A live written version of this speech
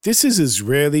This is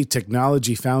Israeli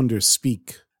Technology Founders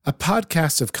Speak, a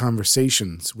podcast of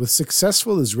conversations with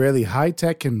successful Israeli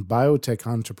high-tech and biotech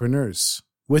entrepreneurs.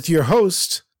 With your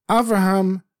host,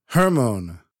 Avraham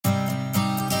Hermon.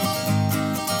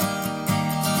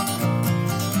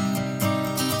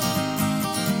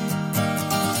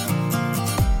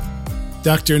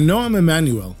 Dr. Noam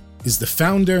Emanuel is the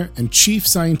founder and chief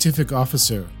scientific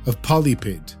officer of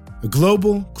PolyPid, a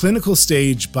global clinical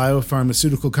stage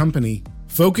biopharmaceutical company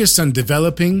focused on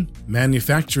developing,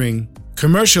 manufacturing,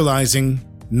 commercializing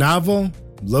novel,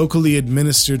 locally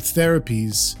administered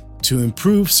therapies to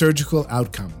improve surgical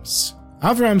outcomes.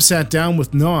 Avram sat down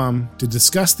with Noam to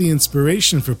discuss the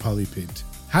inspiration for PolyPid,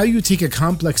 how you take a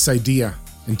complex idea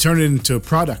and turn it into a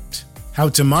product, how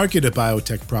to market a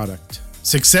biotech product,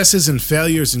 successes and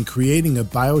failures in creating a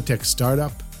biotech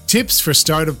startup, tips for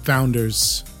startup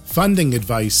founders, funding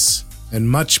advice, and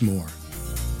much more.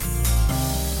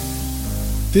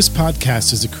 This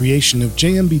podcast is a creation of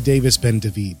JMB Davis Ben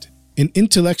David, an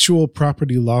intellectual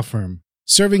property law firm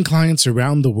serving clients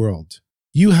around the world.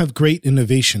 You have great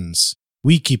innovations.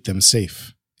 We keep them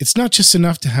safe. It's not just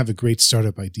enough to have a great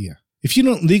startup idea. If you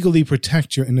don't legally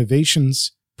protect your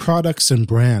innovations, products, and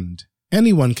brand,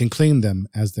 anyone can claim them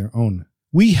as their own.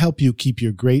 We help you keep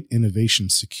your great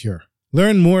innovations secure.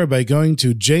 Learn more by going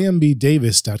to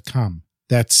jmbdavis.com.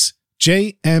 That's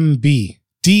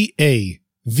jmbdavis.com.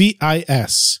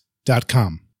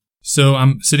 So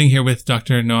I'm sitting here with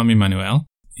Dr. Noam Emanuel.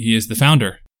 He is the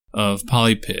founder of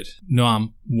PolyPid.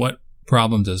 Noam, what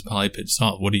problem does PolyPid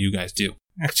solve? What do you guys do?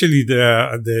 Actually,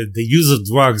 the use of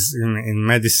drugs in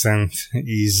medicine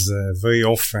is very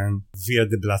often via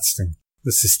the bloodstream,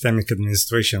 the systemic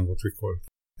administration, what we call.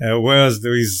 Whereas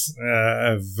there is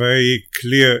a very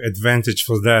clear advantage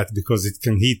for that because it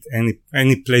can hit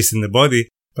any place in the body.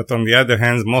 But on the other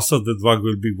hand, most of the drug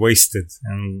will be wasted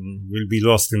and will be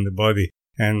lost in the body.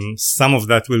 And some of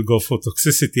that will go for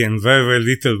toxicity and very, very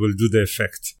little will do the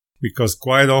effect. Because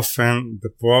quite often the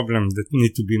problem that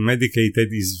need to be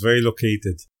medicated is very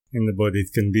located in the body.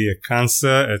 It can be a cancer,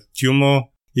 a tumor.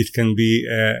 It can be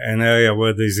an area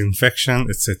where there is infection,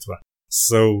 etc.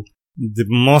 So the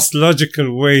most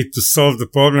logical way to solve the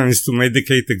problem is to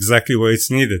medicate exactly where it's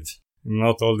needed,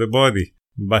 not all the body.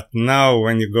 But now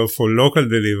when you go for local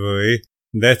delivery,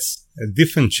 that's a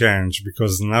different challenge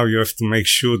because now you have to make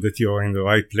sure that you are in the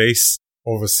right place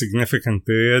over a significant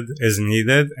period as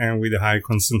needed and with a high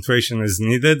concentration as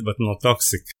needed, but not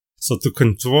toxic. So to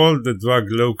control the drug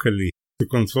locally, to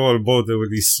control both the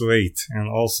release rate and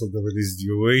also the release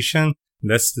duration,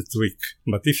 that's the trick.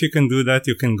 But if you can do that,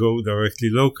 you can go directly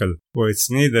local where it's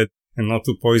needed and not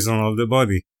to poison all the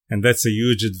body. And that's a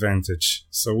huge advantage.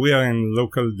 So we are in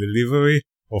local delivery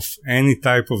of any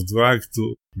type of drug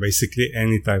to basically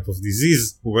any type of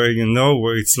disease where you know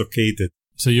where it's located.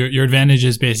 So your advantage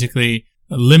is basically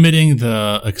limiting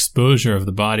the exposure of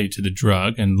the body to the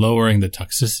drug and lowering the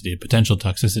toxicity, potential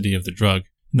toxicity of the drug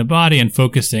in the body and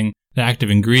focusing the active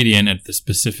ingredient at the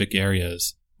specific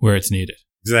areas where it's needed.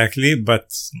 Exactly,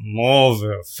 but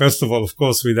moreover, first of all, of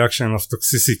course, reduction of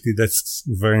toxicity, that's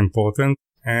very important.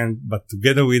 But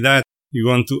together with that, you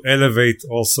want to elevate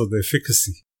also the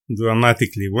efficacy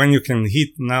dramatically. When you can hit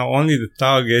now only the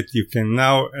target, you can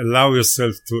now allow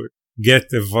yourself to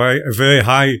get a very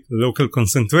high local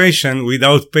concentration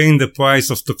without paying the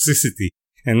price of toxicity.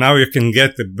 And now you can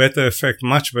get a better effect,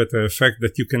 much better effect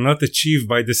that you cannot achieve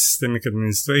by the systemic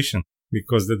administration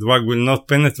because the drug will not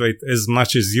penetrate as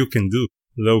much as you can do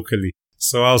locally.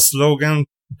 So our slogan,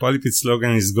 PolyPid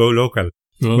slogan is go local.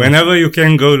 Whenever you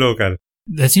can, go local.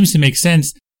 That seems to make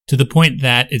sense to the point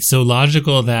that it's so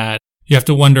logical that you have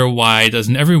to wonder why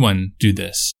doesn't everyone do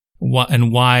this?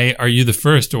 And why are you the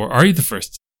first, or are you the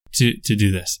first to do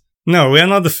this? No, we are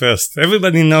not the first.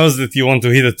 Everybody knows that you want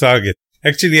to hit a target.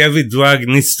 Actually, every drug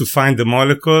needs to find the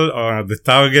molecule or the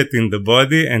target in the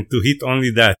body and to hit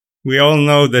only that. We all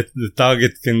know that the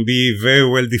target can be very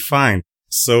well defined.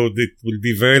 So it will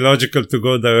be very logical to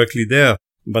go directly there.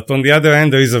 But on the other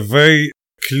hand, there is a very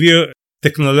clear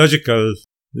technological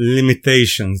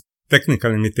limitations,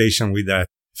 technical limitation with that.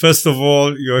 First of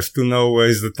all, you have to know where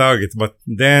is the target, but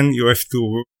then you have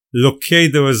to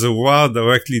locate the reservoir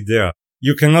directly there.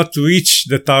 You cannot reach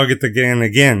the target again and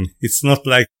again. It's not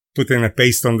like putting a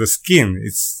paste on the skin.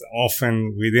 It's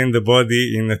often within the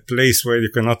body in a place where you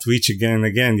cannot reach again and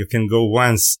again. You can go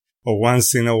once or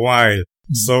once in a while.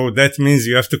 Mm-hmm. So that means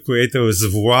you have to create a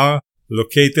reservoir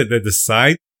located at the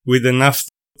site with enough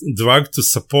drug to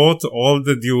support all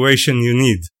the duration you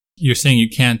need. You're saying you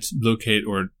can't locate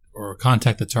or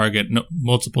contact the target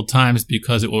multiple times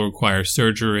because it will require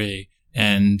surgery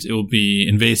and it will be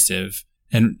invasive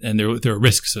and there are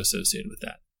risks associated with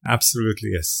that.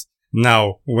 Absolutely, yes.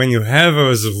 Now, when you have a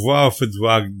reservoir of a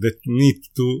drug that needs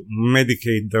to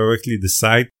medicate directly the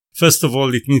site, first of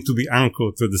all, it needs to be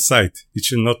anchored to the site. It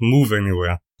should not move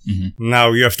anywhere. Mm-hmm.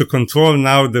 Now, you have to control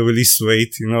now the release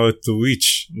rate in order to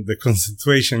reach the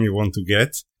concentration you want to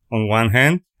get on one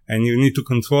hand, and you need to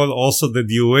control also the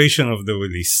duration of the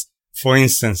release. For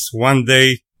instance, one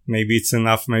day, maybe it's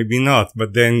enough, maybe not,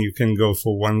 but then you can go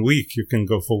for 1 week, you can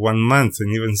go for 1 month,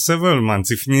 and even several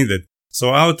months if needed. So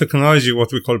our technology,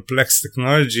 what we call Plex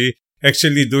technology,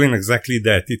 actually doing exactly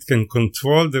that. It can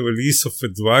control the release of a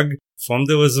drug from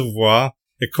the reservoir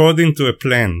according to a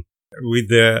plan with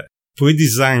the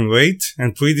pre-designed rate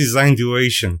and pre-designed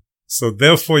duration. So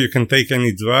therefore you can take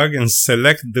any drug and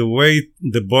select the way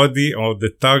the body or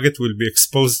the target will be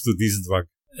exposed to this drug.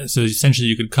 So essentially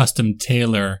you could custom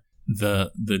tailor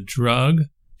the drug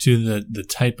to the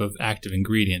type of active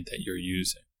ingredient that you're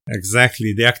using.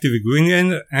 Exactly. The active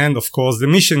ingredient and of course the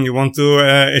mission you want to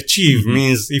achieve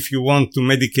means if you want to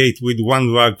medicate with one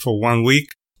drug for 1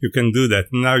 week, you can do that.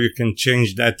 Now you can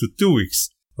change that to 2 weeks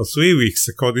or 3 weeks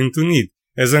according to need.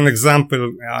 As an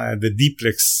example, the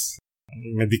D-Plex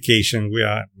medication we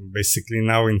are basically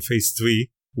now in phase 3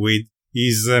 with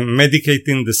is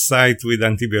medicating the site with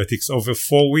antibiotics over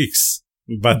 4 weeks.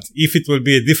 But if it will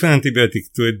be a different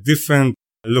antibiotic to a different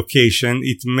location,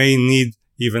 it may need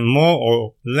even more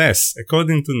or less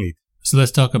according to need. So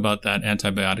let's talk about that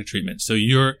antibiotic treatment. So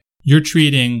you're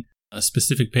treating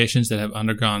specific patients that have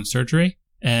undergone surgery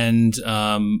and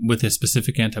with a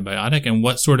specific antibiotic. And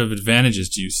what sort of advantages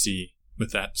do you see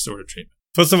with that sort of treatment?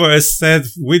 First of all, as said,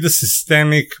 with the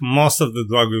systemic, most of the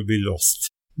drug will be lost.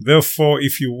 Therefore,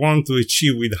 if you want to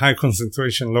achieve with high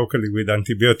concentration locally with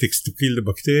antibiotics to kill the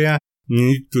bacteria, you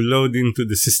need to load into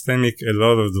the systemic a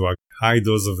lot of drug, high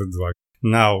dose of a drug.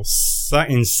 Now,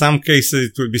 in some cases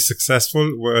it will be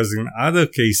successful, whereas in other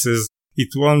cases it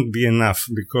won't be enough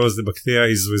because the bacteria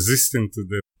is resistant to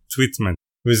the treatment.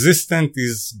 Resistant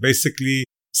is basically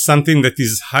something that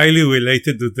is highly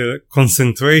related to the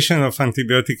concentration of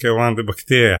antibiotic around the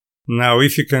bacteria. Now,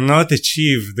 if you cannot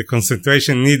achieve the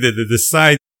concentration needed at the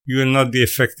site, you will not be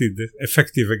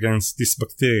effective against this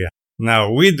bacteria.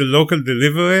 Now, with the local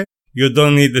delivery, you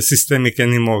don't need the systemic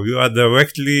anymore. You are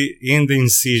directly in the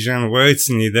incision where it's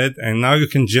needed, and now you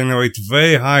can generate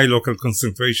very high local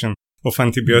concentration of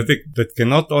antibiotic that can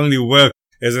not only work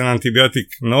as an antibiotic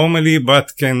normally,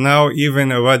 but can now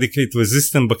even eradicate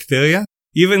resistant bacteria,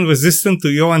 even resistant to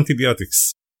your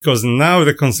antibiotics. Because now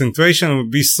the concentration will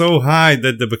be so high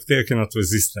that the bacteria cannot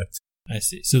resist that. I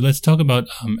see. So let's talk about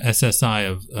SSI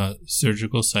of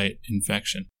surgical site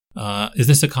infection. Is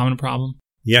this a common problem?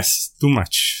 Yes, too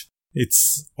much.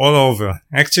 It's all over.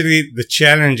 Actually, the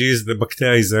challenge is the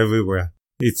bacteria is everywhere.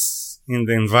 It's in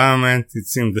the environment,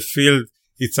 it's in the field,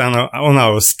 it's on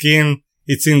our skin,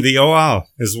 it's in the OR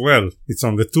as well. It's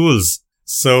on the tools.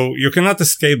 So you cannot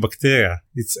escape bacteria.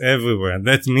 It's everywhere.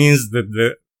 That means that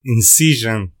the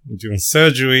incision during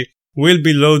surgery will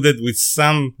be loaded with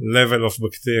some level of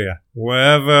bacteria.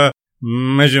 Wherever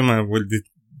measurement will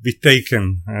be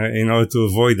taken in order to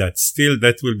avoid that. Still,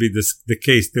 that will be the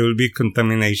case. There will be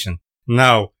contamination.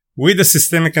 Now, with the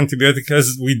systemic antibiotic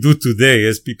as we do today,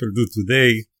 as people do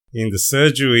today in the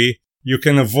surgery, you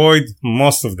can avoid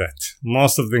most of that,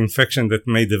 most of the infection that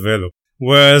may develop.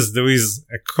 Whereas there is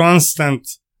a constant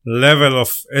level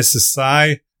of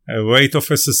SSI, a rate of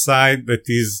SSI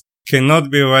that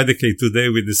cannot be eradicated today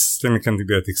with the systemic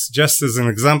antibiotics. Just as an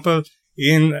example,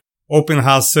 in open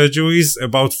heart surgeries,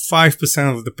 about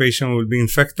 5% of the patient will be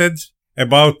infected.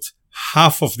 About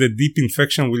half of the deep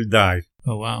infection will die.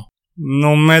 Oh, wow.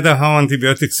 No matter how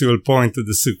antibiotics you will pour into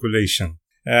the circulation.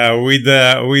 With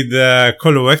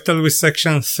colorectal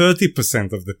resection,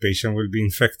 30% of the patient will be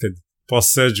infected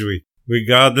post-surgery,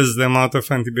 regardless the amount of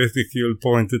antibiotic you will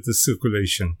pour into the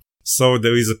circulation. So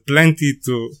there is plenty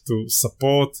to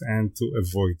support and to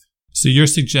avoid. So you're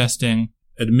suggesting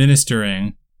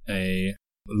administering a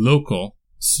local,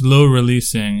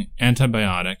 slow-releasing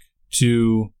antibiotic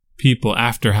to people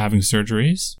after having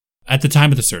surgeries at the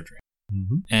time of the surgery.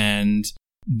 Mm-hmm. And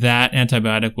that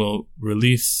antibiotic will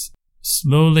release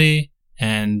slowly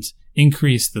and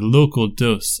increase the local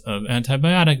dose of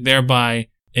antibiotic, thereby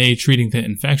treating the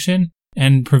infection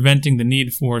and preventing the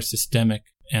need for systemic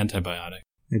antibiotic.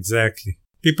 Exactly.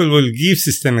 People will give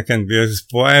systemic antibiotics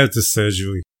prior to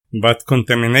surgery, but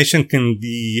contamination can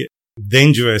be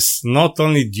dangerous not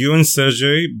only during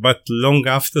surgery, but long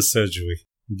after surgery,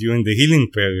 during the healing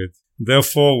period.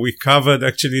 Therefore, we covered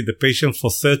actually the patient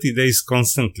for 30 days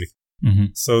constantly. Mm-hmm.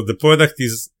 So the product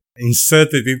is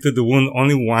inserted into the wound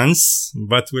only once,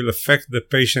 but will affect the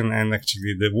patient and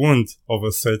actually the wound over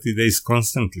 30 days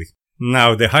constantly.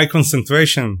 Now, the high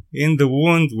concentration in the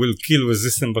wound will kill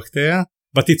resistant bacteria,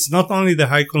 but it's not only the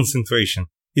high concentration,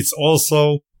 it's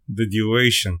also the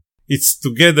duration. It's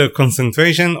together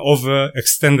concentration over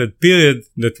extended period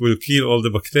that will kill all the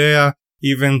bacteria,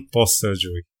 even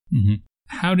post-surgery. Mm-hmm.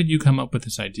 How did you come up with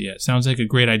this idea? It sounds like a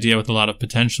great idea with a lot of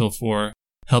potential for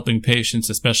helping patients,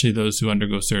 especially those who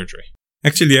undergo surgery.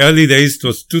 Actually, early days, it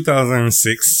was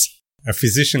 2006. A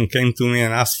physician came to me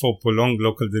and asked for prolonged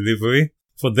local delivery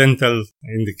for dental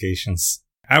indications.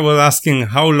 I was asking,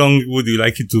 how long would you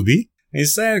like it to be? He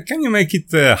said, can you make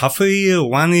it half a year,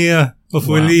 1 year of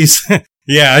release?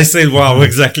 Yeah, I said, wow,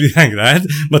 exactly like that.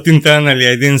 But internally,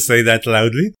 I didn't say that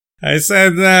loudly. I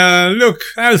said, look,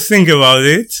 I'll think about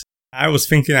it. I was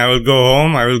thinking I will go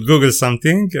home, I will Google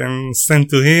something and send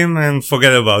to him and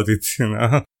forget about it,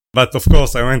 But of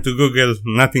course, I went to Google.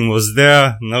 Nothing was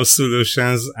there, no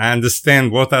solutions. I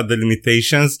understand what are the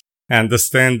limitations. I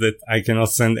understand that I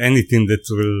cannot send anything that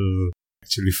will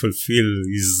actually fulfill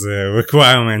his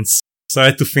requirements. So I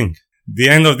had to think. The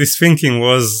end of this thinking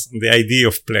was the idea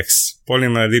of Plex,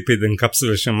 polymer lipid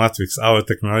encapsulation matrix, our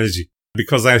technology.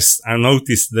 Because I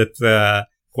noticed that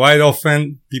quite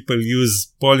often people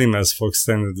use polymers for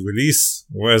extended release,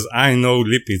 whereas I know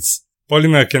lipids.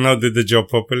 Polymer cannot do the job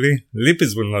properly.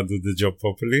 Lipids will not do the job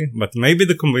properly. But maybe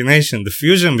the combination, the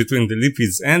fusion between the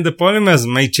lipids and the polymers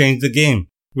may change the game.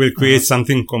 Will create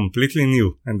something completely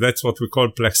new. And that's what we call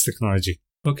Plex technology.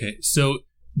 Okay, so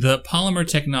the polymer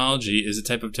technology is a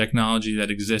type of technology that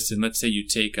exists. And let's say you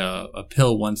take a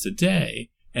pill once a day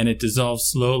and it dissolves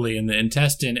slowly in the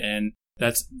intestine, and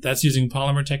that's using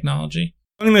polymer technology?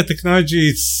 Polymer technology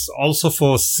is also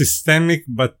for systemic,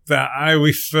 but I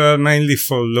refer mainly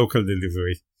for local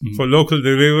delivery. Mm-hmm. For local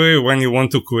delivery, when you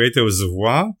want to create a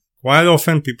reservoir, quite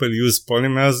often people use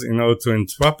polymers in order to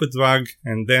entrap a drug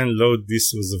and then load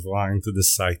this reservoir into the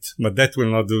site. But that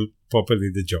will not do properly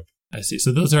the job. I see.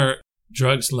 So those are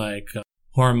drugs like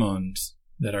hormones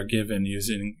that are given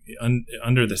using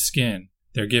under the skin.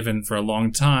 They're given for a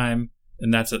long time,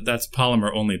 and that's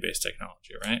polymer-only based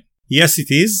technology, right? Yes, it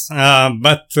is.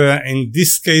 But in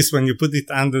this case, when you put it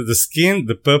under the skin,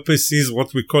 the purpose is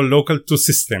what we call local to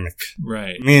systemic.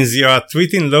 Right. It means you are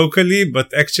treating locally,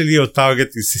 but actually your target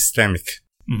is systemic.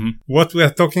 Mm-hmm. What we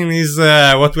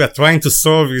are trying to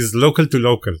solve is local to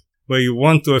local, where you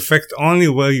want to affect only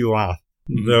where you are,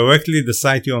 directly the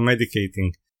site you are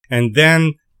medicating. And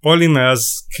then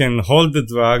polymers can hold the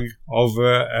drug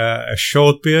over a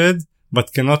short period,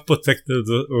 but cannot protect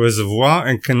the reservoir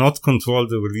and cannot control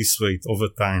the release rate over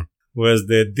time. Whereas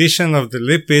the addition of the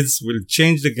lipids will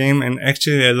change the game and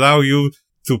actually allow you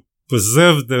to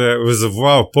preserve the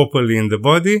reservoir properly in the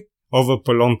body over a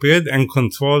prolonged period and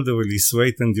control the release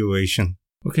rate and duration.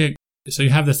 Okay, so you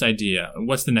have this idea.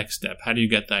 What's the next step? How do you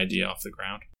get the idea off the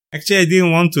ground? Actually, I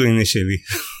didn't want to initially.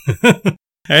 I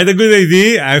had a good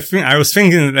idea. I was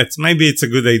thinking that maybe it's a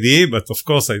good idea, but of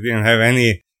course I didn't have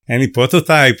any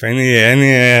prototype, any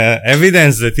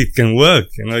evidence that it can work.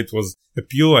 It was a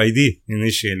pure idea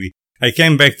initially. I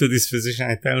came back to this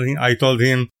physician. I told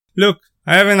him, look,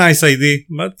 I have a nice idea,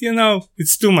 but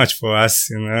it's too much for us.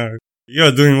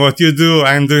 You're doing what you do.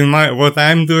 I'm doing what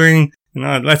I'm doing.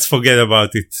 Let's forget about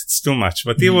it. It's too much.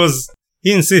 But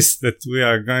he insists that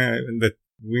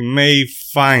we may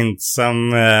find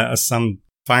some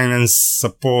finance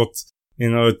support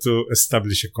in order to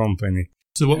establish a company.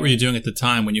 So what were you doing at the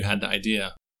time when you had the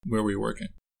idea? Where were you working?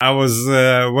 I was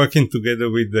working together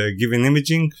with the Given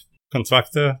Imaging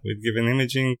contractor, with Given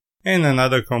Imaging and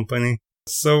another company.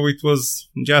 So it was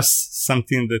just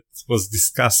something that was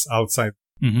discussed outside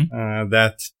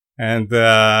that. And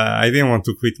I didn't want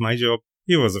to quit my job.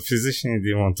 He was a physician. He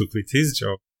didn't want to quit his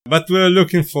job. But we were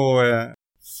looking for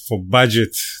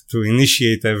budget to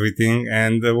initiate everything.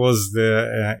 And there was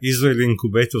the Israeli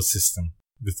incubator system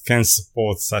that can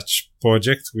support such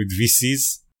projects with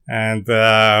VCs. And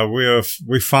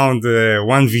we found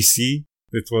one VC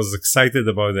that was excited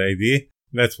about the idea.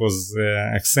 That was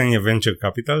Xenia Venture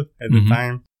Capital at the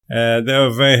time. They were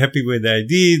very happy with the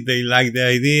idea. They liked the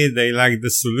idea. They liked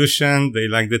the solution. They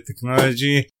liked the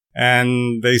technology.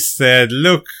 And they said,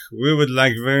 look, we would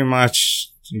like very much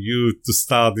you to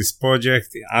start this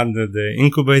project under the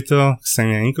incubator,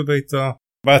 Xenia Incubator.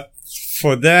 But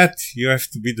for that, you have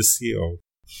to be the CEO.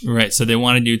 Right. So they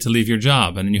wanted you to leave your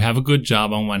job, and you have a good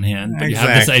job on one hand, but you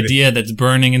have this idea that's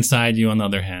burning inside you on the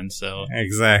other hand. So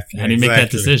exactly. How do you make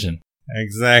that decision?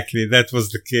 Exactly. That was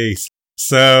the case.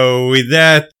 So with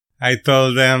that, I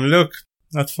told them, look,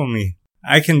 not for me.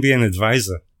 I can be an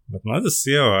advisor, but not a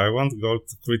CEO. I want to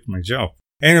quit my job.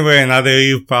 Anyway, another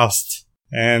year passed,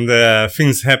 and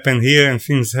things happened here and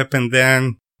things happened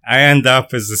then. I end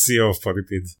up as the CEO of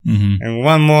PolyPid. And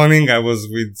one morning I was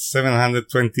with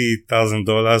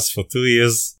 $720,000 for 2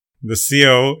 years, the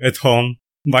CEO at home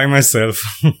by myself.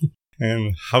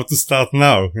 And how to start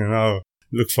now,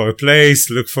 look for a place,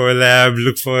 look for a lab,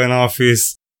 look for an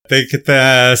office, take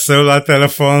a cellular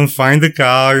telephone, find a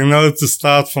car, to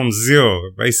start from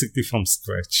zero, basically from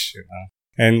scratch,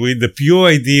 and with the pure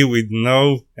idea with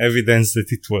no evidence that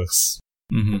it works.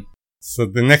 So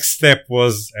the next step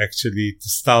was actually to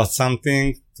start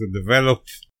something, to develop,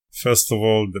 first of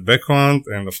all, the background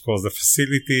and of course the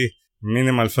facility,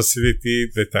 minimal facility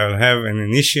that I'll have an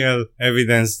initial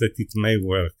evidence that it may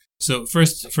work. So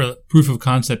first, for proof of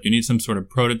concept, you need some sort of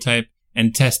prototype,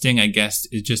 and testing, I guess,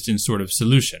 is just in sort of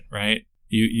solution, right?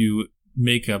 You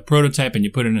make a prototype and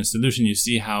you put it in a solution, you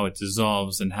see how it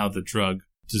dissolves and how the drug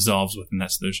dissolves within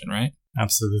that solution, right?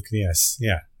 Absolutely, yes.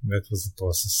 Yeah, that was the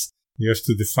process. You have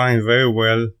to define very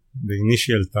well the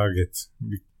initial target,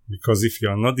 because if you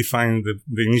are not defining the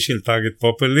initial target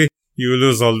properly, you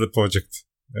lose all the project.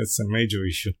 That's a major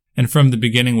issue. And from the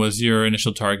beginning, was your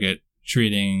initial target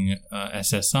treating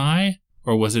SSI,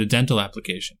 or was it a dental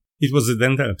application? It was a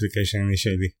dental application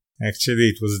initially. Actually,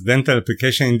 it was a dental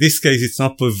application. In this case, it's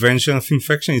not prevention of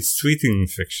infection, it's treating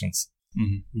infections.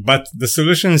 But the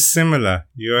solution is similar.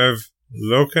 You have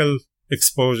local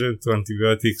exposure to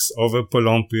antibiotics over a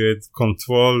prolonged period,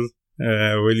 control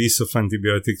release of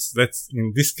antibiotics.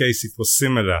 In this case, it was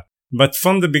similar. But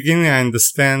from the beginning, I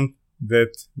understand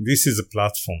that this is a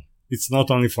platform. It's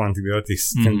not only for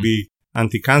antibiotics. It can be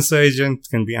anti-cancer agent, it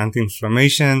can be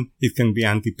anti-inflammation, it can be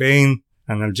anti-pain,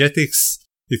 analgetics.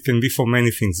 It can be for many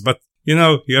things. But, you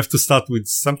have to start with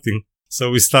something.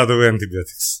 So we started with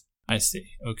antibiotics. I see.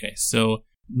 Okay. So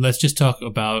let's just talk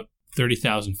about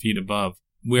 30,000 feet above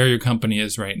where your company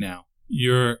is right now.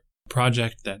 Your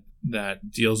project that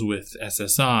deals with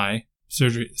SSI,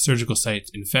 surgical site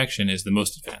infection, is the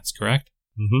most advanced, correct?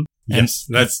 Yes,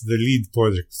 that's the lead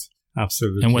project.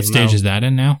 Absolutely. And what stage is that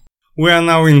in now? We are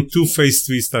now in 2 phase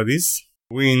 3 studies.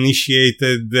 We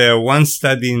initiated one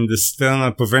study in the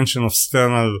sternal prevention of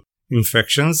sternal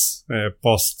infections,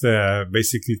 post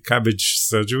basically cabbage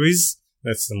surgeries.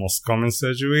 That's the most common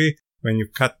surgery. When you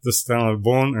cut the sternal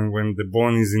bone and when the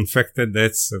bone is infected,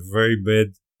 that's a very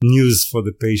bad news for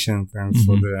the patient and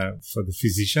for the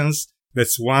physicians.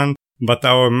 That's one. But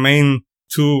our main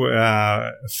 2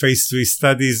 phase 3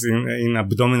 studies in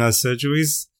abdominal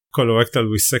surgeries, colorectal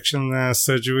resection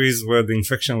surgeries, where the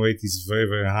infection rate is very,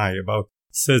 very high, about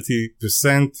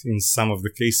 30% in some of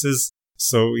the cases.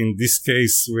 So in this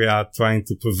case, we are trying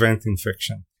to prevent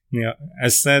infection.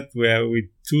 As said, we are with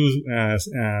 2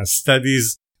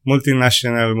 studies,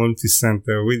 multinational,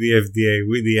 multi-center, with the FDA,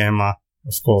 with the EMA,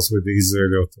 of course, with the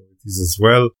Israeli authorities as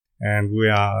well. And we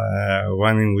are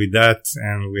running with that,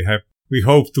 and we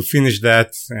hope to finish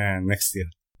that next year.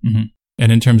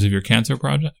 And in terms of your cancer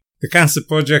project? The cancer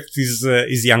project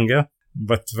is younger,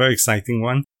 but very exciting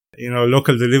one.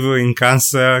 Local delivery in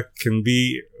cancer can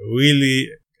be really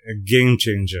a game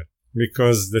changer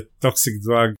because the toxic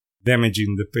drug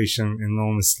damaging the patient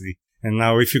enormously. And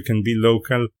now if you can be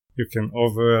local, you can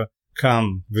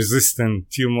overcome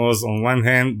resistant tumors on one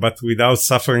hand, but without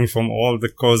suffering from all the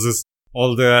causes,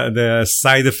 all the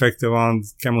side effects around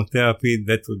chemotherapy.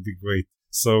 That would be great.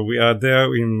 So we are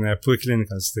there in a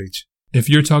preclinical stage. If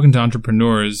you're talking to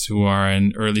entrepreneurs who are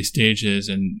in early stages,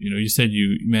 and you said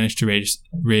you managed to raise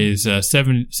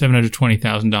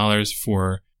 $720,000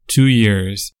 for 2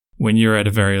 years when you're at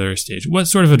a very early stage, what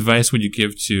sort of advice would you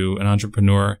give to an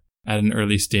entrepreneur at an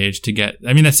early stage to get?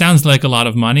 I mean, that sounds like a lot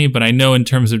of money, but I know in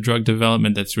terms of drug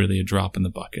development, that's really a drop in the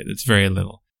bucket. It's very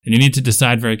little, and you need to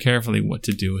decide very carefully what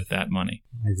to do with that money.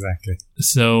 Exactly.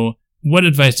 So, what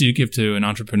advice do you give to an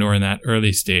entrepreneur in that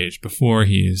early stage before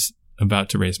he's about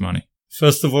to raise money?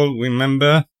 First of all,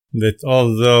 remember that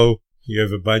although you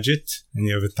have a budget and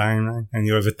you have a timeline and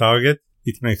you have a target,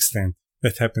 it may extend.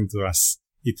 That happened to us.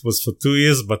 It was for 2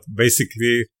 years, but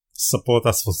basically support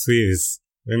us for 3 years.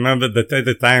 Remember that at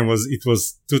the time it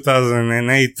was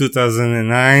 2008,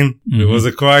 2009. There was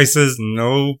a crisis.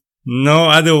 No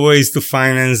other ways to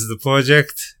finance the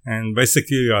project. And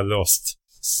basically you are lost.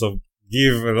 So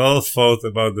give a lot of thought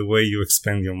about the way you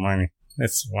expend your money.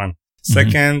 That's one.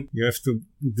 Second, you have to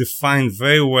define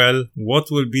very well what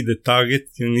will be the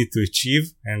target you need to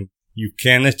achieve and you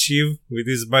can achieve with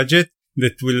this budget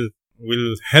that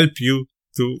will help you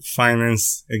to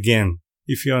finance again.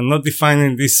 If you are not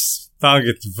defining this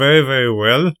target very, very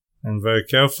well and very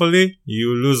carefully,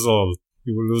 you lose all.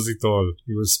 You will lose it all.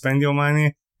 You will spend your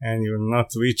money and you will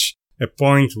not reach a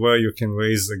point where you can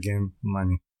raise again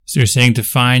money. So you're saying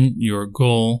define your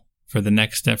goal for the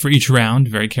next step, for each round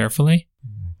very carefully,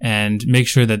 and make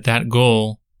sure that that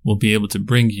goal will be able to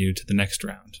bring you to the next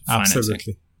round of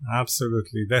financing.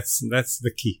 Absolutely. That's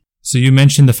the key. So you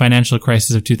mentioned the financial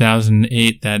crisis of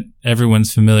 2008 that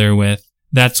everyone's familiar with.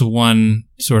 That's one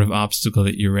sort of obstacle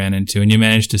that you ran into, and you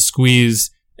managed to squeeze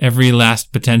every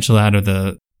last potential out of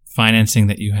the financing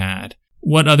that you had.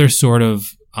 What other sort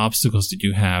of obstacles did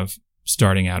you have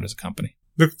starting out as a company?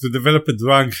 Look, to develop a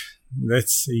drug,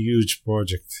 that's a huge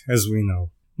project, as we know.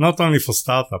 Not only for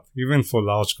startup, even for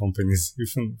large companies,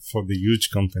 even for the huge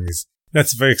companies.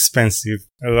 That's very expensive.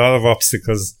 A lot of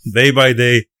obstacles. Day by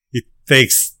day, it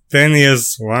takes 10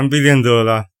 years, $1 billion.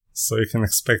 So you can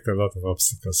expect a lot of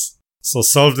obstacles. So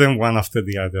solve them one after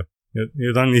the other.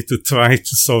 You don't need to try to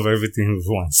solve everything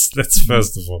at once. That's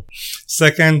first of all.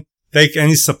 Second, take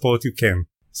any support you can.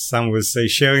 Some will say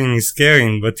sharing is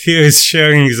caring, but here is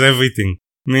sharing is everything.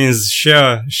 Means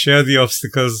share the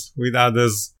obstacles with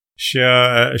others,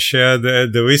 share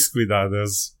the risk with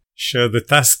others, share the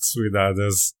tasks with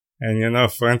others.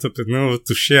 And, for entrepreneurs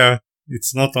to share,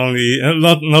 it's not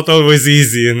always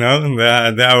easy, They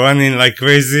are running like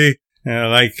crazy,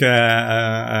 like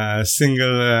a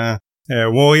single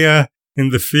warrior in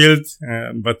the field.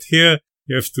 But here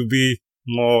you have to be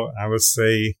more, I would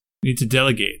say, you need to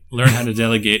delegate. Learn how to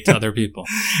delegate to other people.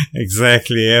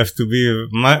 Exactly. You have to be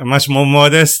much more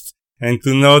modest and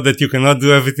to know that you cannot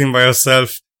do everything by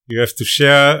yourself. You have to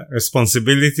share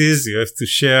responsibilities. You have to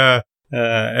share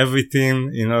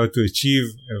everything in order to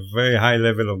achieve a very high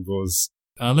level of goals.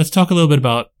 Let's talk a little bit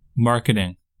about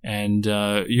marketing. And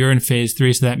you're in phase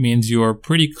 3, so that means you're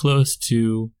pretty close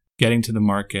to getting to the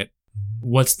market.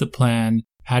 What's the plan?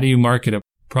 How do you market a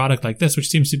product like this, which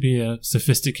seems to be a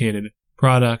sophisticated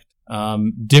product?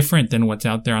 Different than what's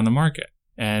out there on the market?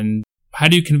 And how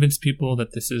do you convince people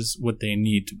that this is what they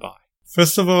need to buy?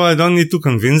 First of all, I don't need to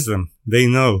convince them. They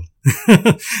know.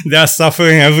 They are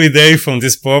suffering every day from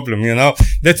this problem,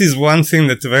 That is one thing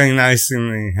that's very nice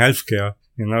in healthcare,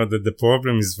 that the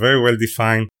problem is very well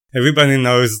defined. Everybody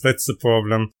knows that's the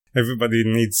problem. Everybody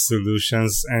needs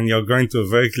solutions, and you're going to a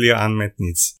very clear unmet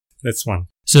needs. That's one.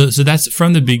 So that's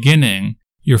from the beginning,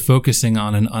 you're focusing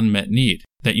on an unmet need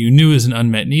that you knew is an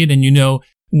unmet need. And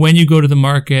when you go to the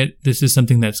market, this is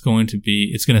something that's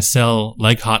it's going to sell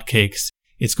like hotcakes.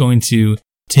 It's going to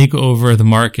take over the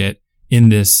market in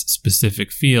this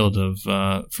specific field of,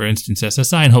 for instance,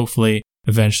 SSI and hopefully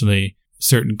eventually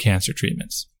certain cancer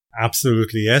treatments.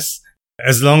 Absolutely, yes.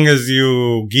 As long as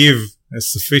you give a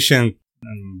sufficient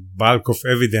bulk of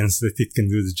evidence that it can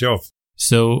do the job.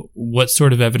 So what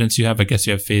sort of evidence you have? I guess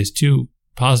you have phase 2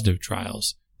 positive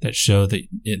trials that show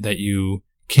that you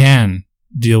can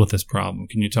deal with this problem.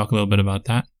 Can you talk a little bit about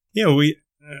that? Yeah,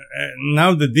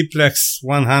 now the D-PLEX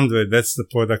 100, that's the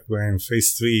product we're in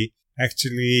phase 3,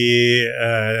 actually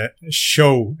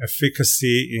show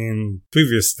efficacy in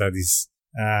previous studies.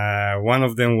 One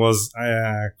of them was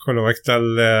a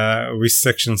colorectal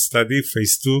resection study,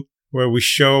 phase 2, where we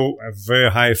show a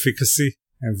very high efficacy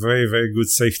and very, very good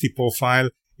safety profile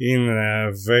in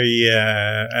a very,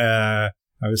 I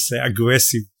would say,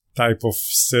 aggressive type of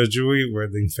surgery where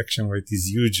the infection rate is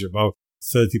huge, about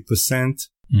 30%,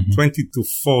 20 to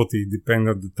 40, depending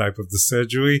on the type of the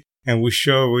surgery. And we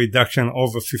show a reduction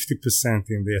over 50%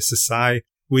 in the SSI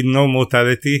with no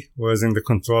mortality, whereas in the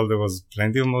control there was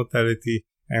plenty of mortality,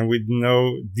 and with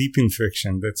no deep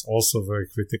infection. That's also very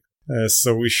critical.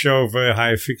 So we show very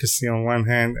high efficacy on one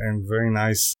hand and very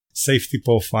nice safety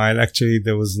profile. Actually,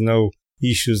 there was no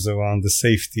issues around the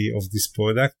safety of this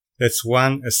product. That's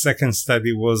one. A second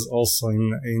study was also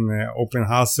in open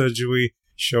heart surgery,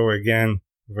 show again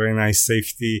very nice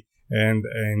safety and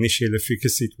initial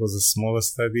efficacy. It was a smaller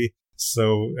study.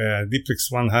 So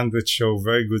D-PLEX 100 show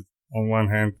very good, on one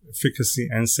hand, efficacy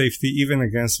and safety, even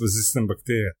against resistant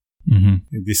bacteria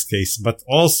in this case. But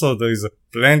also there is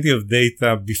plenty of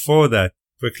data before that,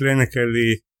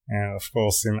 preclinically, and of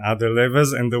course in other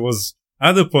levels. And there was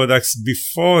other products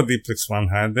before D-PLEX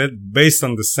 100 based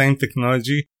on the same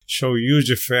technology, show huge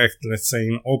effect, let's say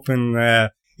in open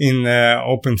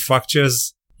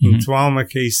fractures, in trauma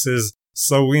cases.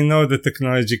 So we know the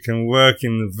technology can work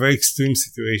in very extreme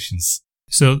situations.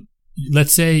 So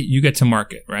let's say you get to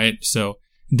market, right? So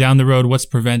down the road, what's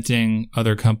preventing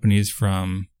other companies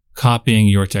from copying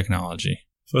your technology?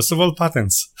 First of all,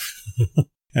 patents.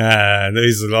 There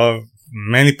is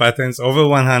many patents, over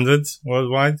 100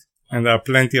 worldwide, and there are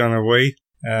plenty on our way.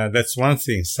 That's one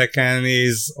thing. Second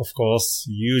is, of course,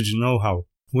 huge know-how.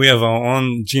 We have our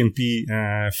own GMP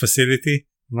facility,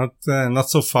 not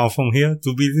so far from here,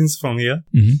 2 buildings from here,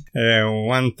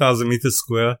 1,000 meters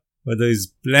square, where there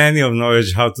is plenty of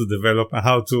knowledge how to develop and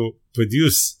how to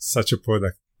produce such a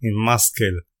product in mass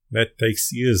scale. That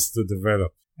takes years to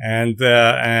develop.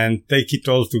 and take it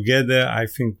all together. I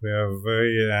think we are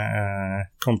very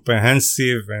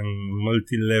comprehensive and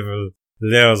multi-level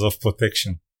layers of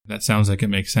protection. That sounds like it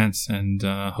makes sense, and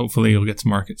hopefully you'll get to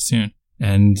market soon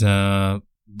and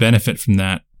benefit from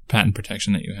that patent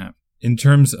protection that you have. In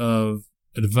terms of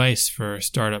advice for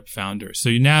startup founders, so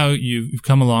you've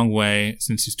come a long way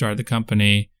since you started the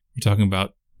company. You're talking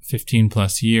about 15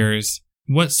 plus years.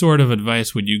 What sort of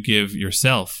advice would you give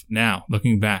yourself now,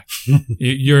 looking back?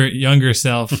 Your younger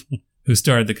self who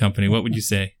started the company, what would you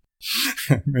say?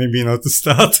 Maybe not to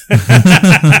start.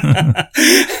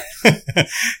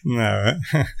 No,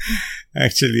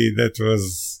 actually, that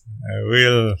was a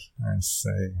real,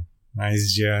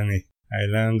 nice journey. I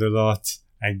learned a lot.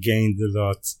 I gained a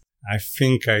lot. I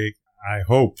think I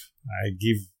hope, I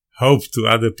give hope to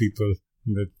other people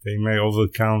that they may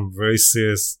overcome very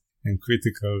serious and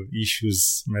critical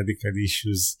issues, medical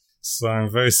issues. So I'm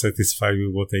very satisfied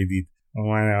with what I did.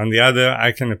 On the other,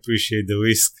 I can appreciate the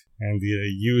risk and the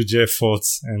huge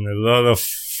efforts and a lot of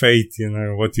faith,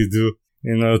 what you do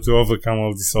in order to overcome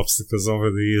all these obstacles over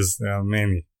the years. There are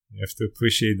many. You have to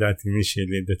appreciate that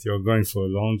initially, that you're going for a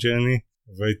long journey,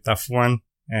 a very tough one.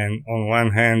 And on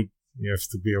one hand, you have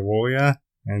to be a warrior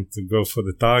and to go for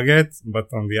the target.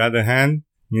 But on the other hand,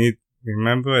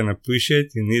 remember and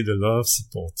appreciate, you need a lot of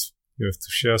support. You have to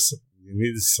share support. You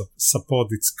need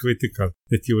support. It's critical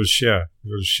that you will share.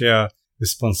 You will share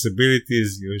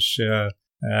responsibilities. You will share,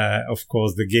 of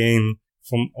course, the gain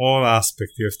from all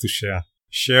aspects. You have to share.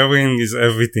 Sharing is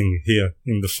everything here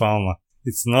in the pharma.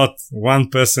 It's not one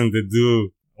person that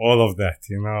do all of that,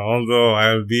 although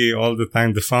I'll be all the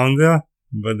time the founder,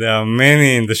 but there are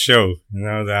many in the show. There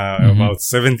are about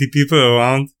 70 people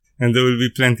around, and there will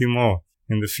be plenty more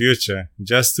in the future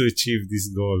just to achieve this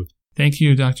goal. Thank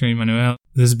you, Dr. Emmanuel.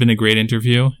 This has been a great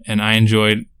interview, and I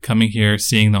enjoyed coming here,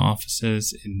 seeing the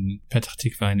offices in Petah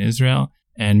Tikva in Israel,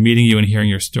 and meeting you and hearing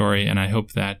your story. And I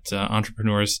hope that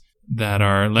entrepreneurs that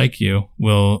are like you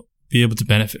will be able to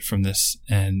benefit from this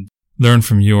and learn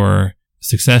from your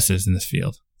successes in this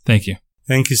field. Thank you.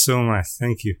 Thank you so much.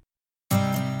 Thank you.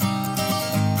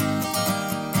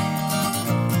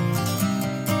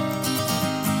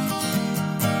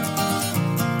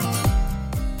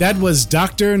 That was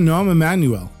Dr. Noam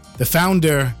Emmanuel, the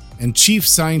founder and chief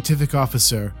scientific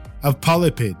officer of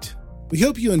PolyPid. We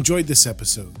hope you enjoyed this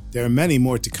episode. There are many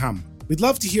more to come. We'd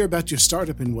love to hear about your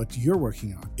startup and what you're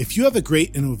working on. If you have a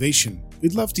great innovation,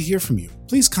 we'd love to hear from you.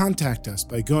 Please contact us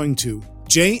by going to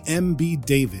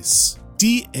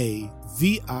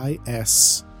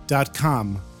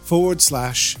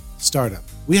jmbdavis.com/startup.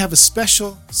 We have a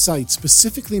special site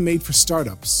specifically made for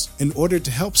startups in order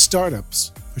to help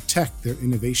startups protect their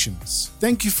innovations.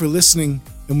 Thank you for listening,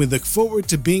 and we look forward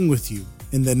to being with you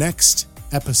in the next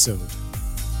episode.